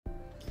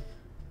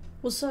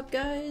What's up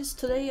guys?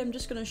 Today I'm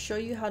just going to show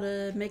you how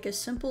to make a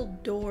simple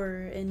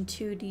door in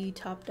 2D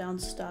top-down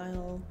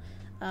style.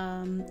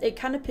 It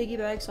kind of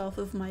piggybacks off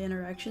of my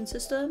interaction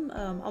system.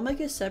 I'll make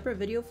a separate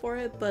video for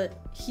it,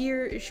 but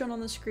here is shown on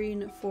the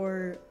screen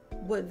for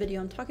what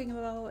video I'm talking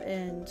about,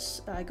 and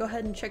go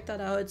ahead and check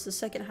that out. It's the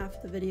second half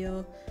of the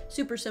video.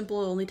 Super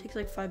simple, it only takes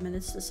like 5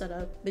 minutes to set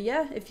up. But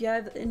yeah, if you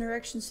have the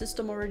interaction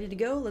system all ready to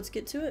go, let's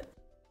get to it.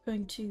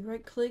 Going to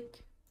right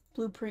click,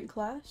 blueprint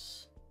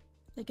class,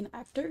 make an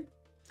actor.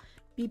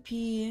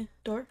 BP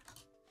door.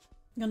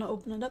 I'm gonna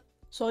open it up.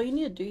 So all you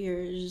need to do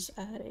here is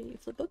add a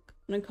flipbook.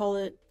 I'm gonna call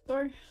it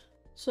door.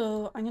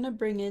 So I'm gonna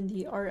bring in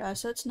the art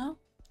assets now.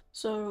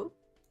 So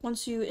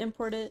once you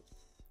import it,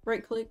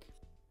 right click,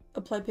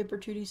 apply paper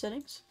 2D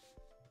settings.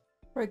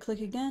 Right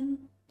click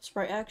again,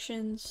 sprite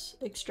actions,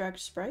 extract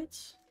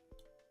sprites.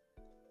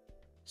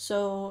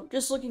 So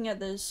just looking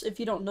at this, if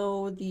you don't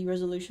know the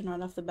resolution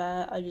right off the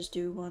bat, I just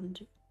do 1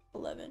 to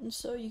 11.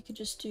 So you could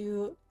just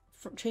do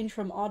change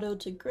from auto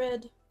to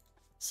grid.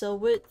 Cell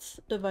width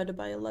divided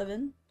by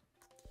 11,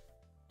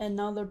 and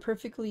now they're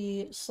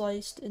perfectly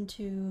sliced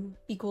into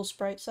equal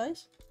sprite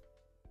size.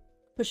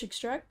 Push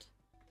extract,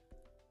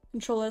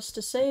 Control S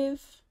to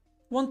save.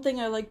 One thing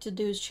I like to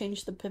do is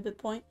change the pivot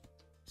point,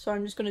 so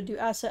I'm just going to do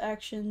asset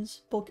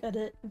actions, bulk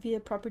edit via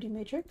property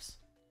matrix.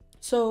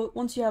 So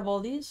once you have all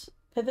these,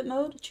 pivot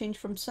mode, change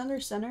from center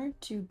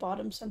to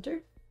bottom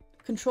center.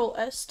 Control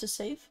S to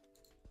save.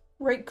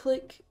 Right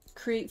click,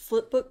 create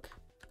flipbook,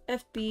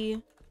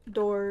 FB,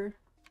 door,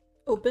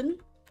 open.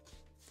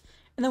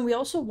 And then we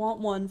also want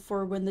one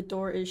for when the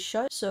door is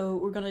shut. So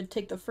we're going to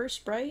take the first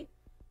sprite,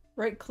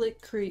 right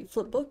click, create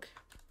flipbook,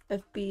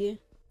 FB,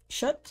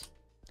 shut.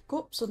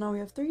 Cool, so now we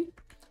have 3.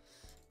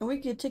 And we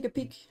could take a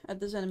peek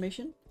at this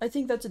animation. I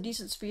think that's a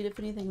decent speed. If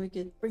anything, we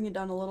could bring it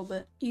down a little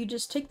bit. You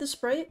just take the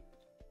sprite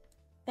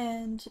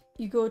and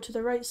you go to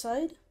the right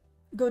side,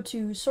 go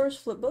to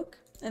source flipbook,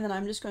 and then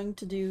I'm just going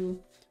to do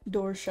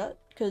door shut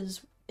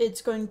because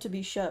it's going to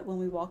be shut when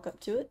we walk up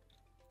to it.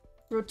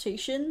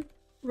 Rotation,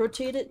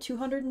 rotate it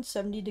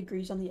 270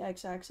 degrees on the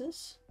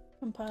x-axis.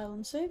 Compile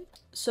and save.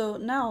 So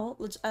now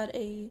let's add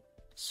a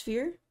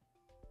sphere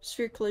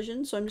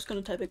collision. So I'm just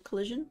going to type in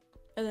collision,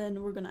 and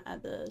then we're going to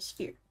add the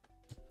sphere.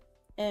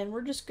 And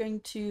we're just going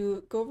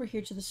to go over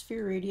here to the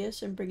sphere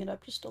radius and bring it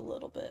up just a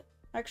little bit.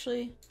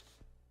 Actually,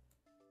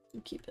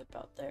 keep it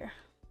about there.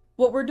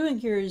 What we're doing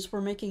here is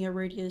we're making a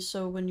radius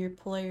so when your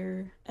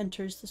player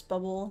enters this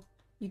bubble,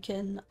 you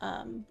can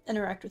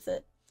interact with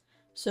it.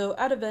 So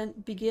add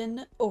event,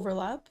 begin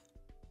overlap,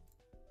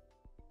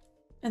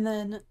 and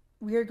then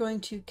we are going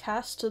to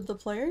cast to the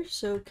player.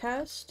 So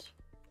cast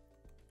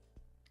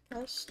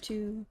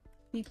to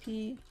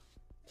BP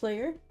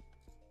player,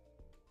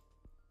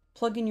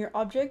 plug in your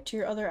object to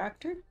your other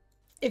actor.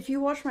 If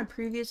you watched my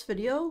previous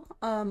video,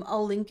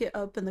 I'll link it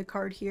up in the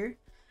card here.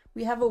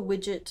 We have a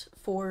widget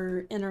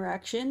for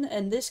interaction,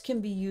 and this can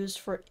be used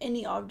for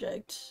any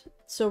object.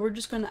 So we're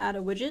just going to add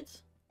a widget,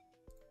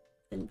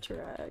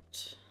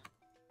 interact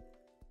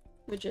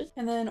widget,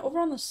 and then over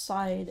on the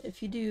side,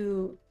 if you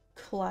do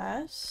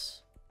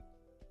class,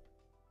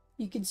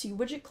 you can see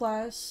widget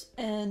class.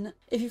 And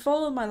if you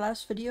follow my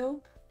last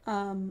video,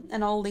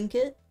 and I'll link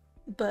it,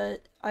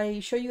 but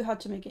I show you how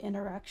to make an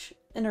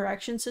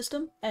interaction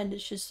system, and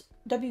it's just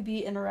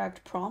WB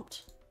interact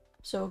prompt.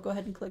 So go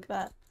ahead and click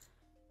that,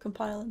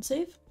 compile and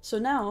save. So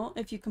now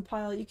if you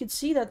compile, you can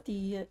see that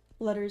the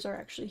letters are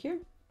actually here,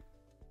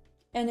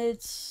 and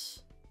it's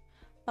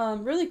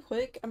really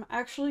quick. I'm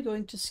actually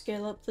going to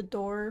scale up the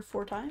door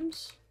 4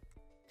 times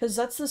because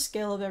that's the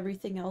scale of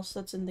everything else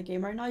that's in the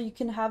game right now. You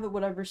can have it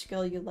whatever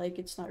scale you like.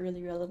 It's not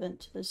really relevant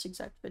to this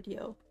exact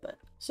video, but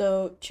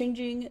so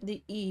changing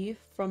the E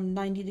from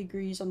 90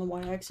 degrees on the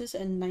y-axis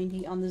and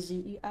 90 on the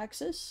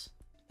z-axis,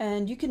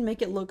 and you can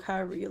make it look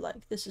however you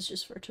like. This is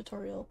just for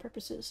tutorial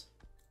purposes.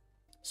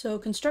 So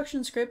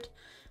construction script,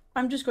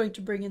 I'm just going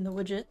to bring in the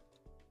widget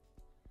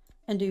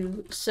and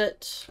do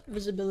set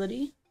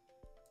visibility.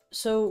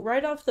 So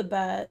right off the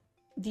bat,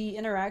 the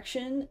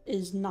interaction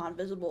is not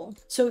visible.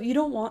 So you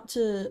don't want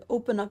to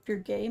open up your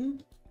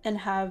game and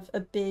have a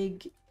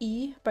big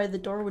E by the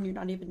door when you're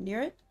not even near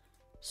it.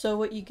 So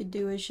what you could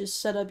do is just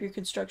set up your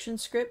construction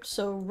script.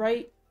 So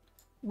right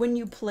when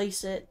you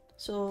place it,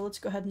 so let's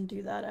go ahead and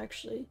do that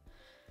actually.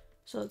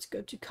 So let's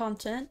go to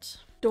content,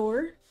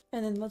 door,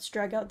 and then let's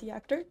drag out the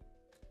actor.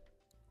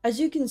 As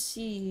you can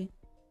see,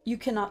 you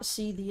cannot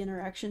see the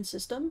interaction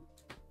system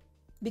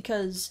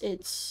because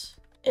it's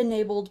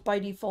enabled by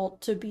default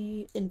to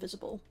be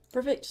invisible.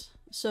 Perfect.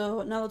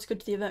 So now let's go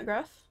to the event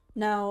graph.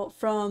 Now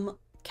from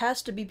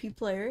cast to BP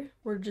player,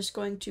 we're just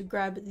going to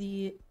grab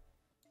the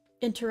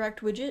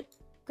interact widget,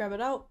 grab it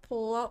out,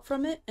 pull out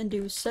from it, and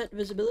do set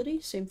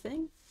visibility, same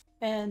thing.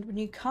 And when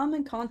you come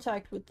in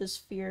contact with this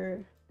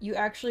sphere, you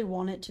actually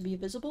want it to be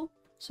visible,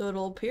 so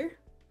it'll appear.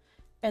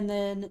 And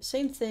then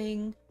same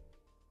thing,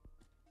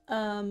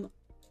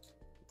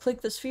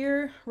 click the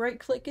sphere, right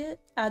click it,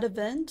 add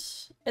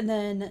event, and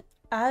then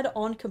add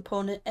on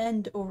component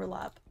and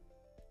overlap.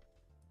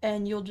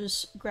 And you'll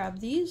just grab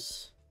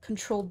these,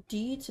 Control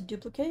D to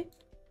duplicate,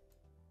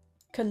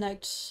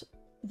 connect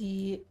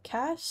the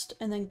cast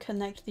and then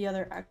connect the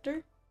other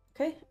actor.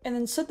 Okay, and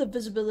then set the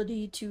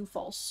visibility to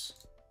false.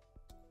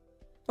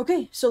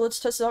 Okay, so let's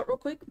test it out real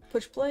quick.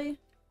 Push play.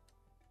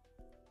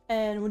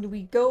 And when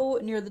we go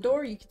near the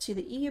door, you can see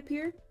the E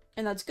appear,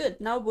 and that's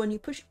good. Now when you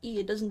push E,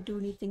 it doesn't do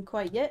anything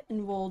quite yet,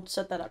 and we'll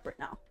set that up right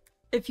now.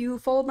 If you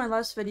followed my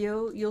last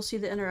video, you'll see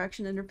the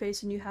interaction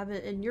interface and you have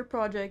it in your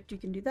project, you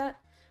can do that.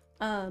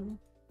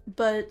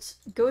 But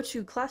go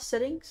to class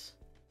settings,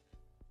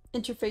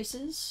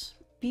 interfaces,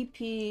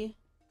 BP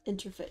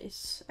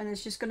interface, and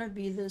it's just gonna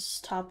be this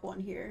top one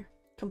here.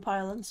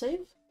 Compile and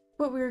save.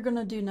 What we're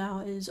gonna do now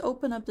is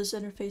open up this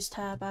interface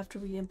tab after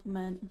we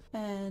implement,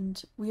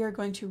 and we are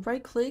going to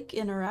right click,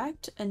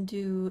 interact, and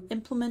do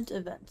implement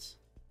event.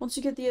 Once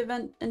you get the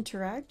event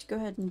interact, go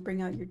ahead and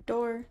bring out your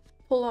door,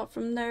 pull out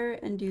from there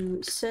and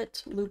do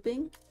set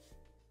looping.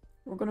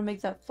 We're gonna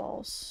make that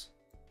false.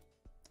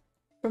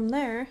 From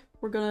there,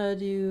 we're gonna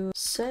do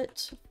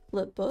set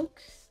flipbook.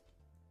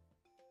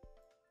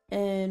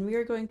 And we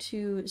are going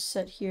to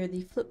set here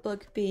the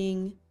flipbook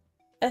being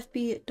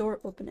FB door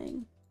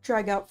opening.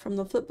 Drag out from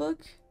the flipbook,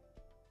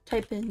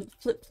 type in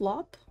flip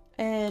flop,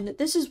 and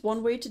this is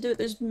one way to do it.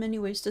 There's many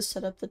ways to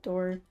set up the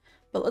door,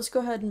 but let's go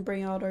ahead and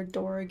bring out our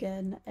door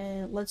again,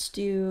 and let's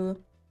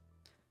do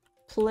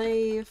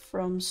play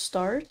from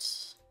start.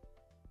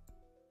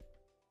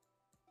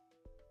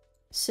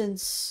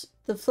 Since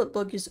the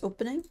flipbook is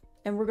opening,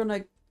 and we're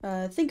gonna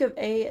think of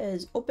A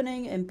as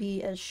opening and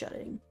B as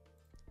shutting.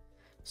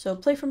 So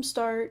play from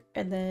start,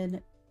 and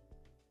then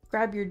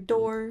grab your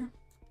door,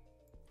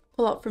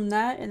 pull out from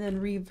that, and then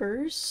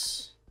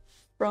reverse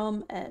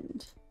from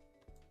end.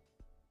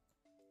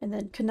 And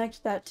then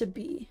connect that to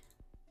B.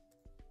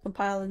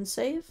 Compile and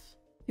save.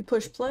 You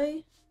push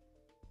play.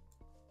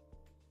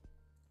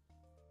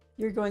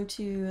 You're going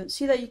to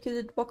see that you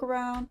could walk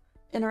around,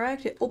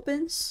 interact, it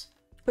opens,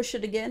 push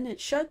it again, it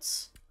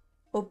shuts,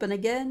 open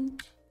again,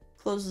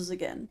 closes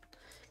again.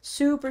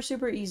 Super,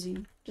 super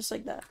easy, just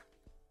like that.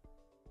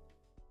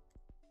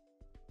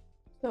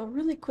 So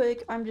really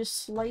quick, I'm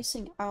just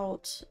slicing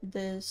out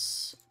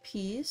this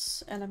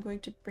piece and I'm going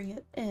to bring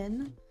it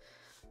in.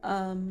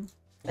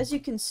 As you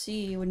can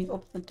see, when you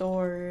open the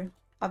door,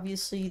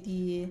 obviously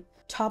the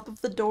top of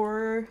the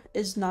door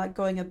is not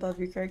going above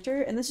your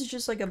character, and this is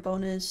just like a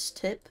bonus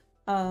tip.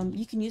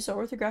 You can use the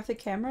orthographic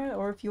camera,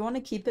 or if you want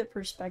to keep it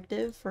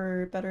perspective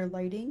for better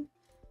lighting,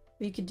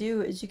 what you could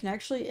do is you can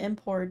actually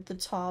import the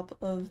top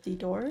of the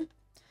door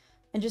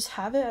and just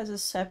have it as a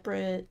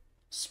separate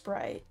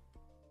sprite.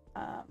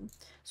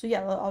 So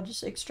yeah, I'll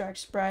just extract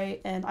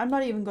sprite, and I'm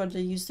not even going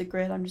to use the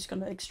grid, I'm just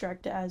going to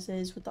extract it as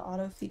is with the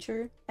auto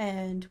feature,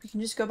 and we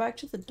can just go back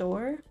to the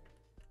door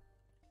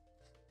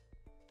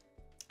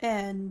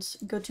and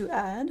go to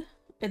add,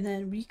 and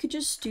then we could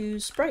just do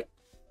sprite,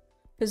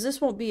 because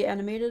this won't be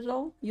animated at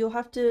all. You'll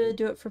have to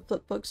do it for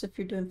flipbooks if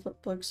you're doing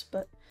flipbooks,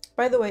 but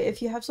by the way,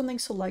 if you have something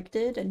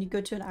selected and you go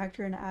to an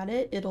actor and add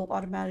it, it'll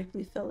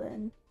automatically fill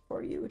in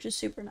for you, which is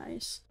super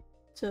nice.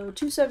 So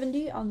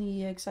 270 on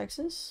the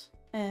x-axis.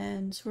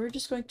 And we're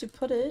just going to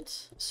put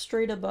it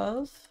straight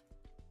above.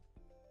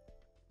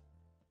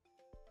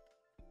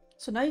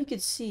 So now you can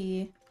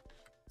see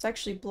it's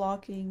actually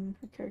blocking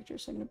the character.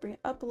 So I'm going to bring it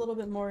up a little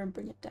bit more and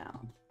bring it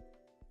down.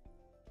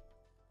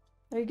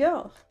 There you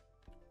go.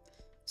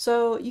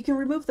 So you can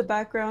remove the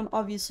background.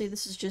 Obviously,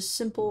 this is just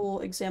simple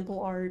example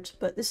art,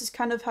 but this is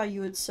kind of how you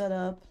would set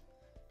up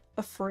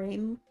a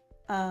frame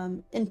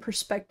in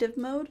perspective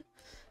mode.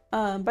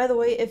 By the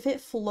way, if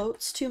it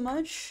floats too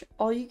much,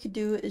 all you could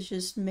do is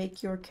just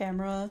make your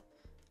camera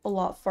a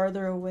lot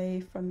farther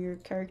away from your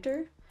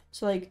character.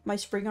 So like my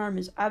spring arm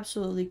is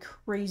absolutely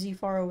crazy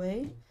far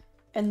away,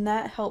 and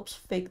that helps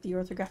fake the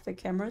orthographic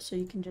camera so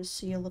you can just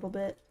see a little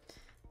bit.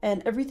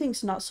 And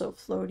everything's not so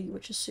floaty,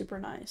 which is super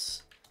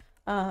nice.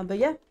 But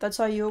yeah, that's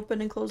how you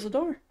open and close the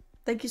door.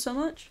 Thank you so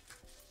much.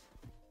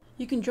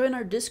 You can join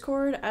our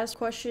Discord, ask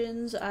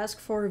questions, ask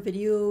for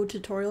video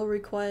tutorial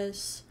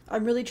requests.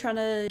 I'm really trying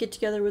to get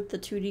together with the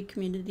 2D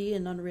community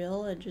in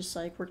Unreal and just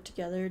like work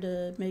together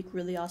to make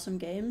really awesome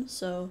games.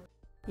 So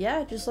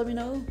yeah, just let me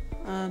know.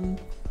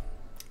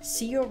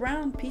 See you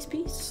around. Peace,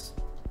 peace.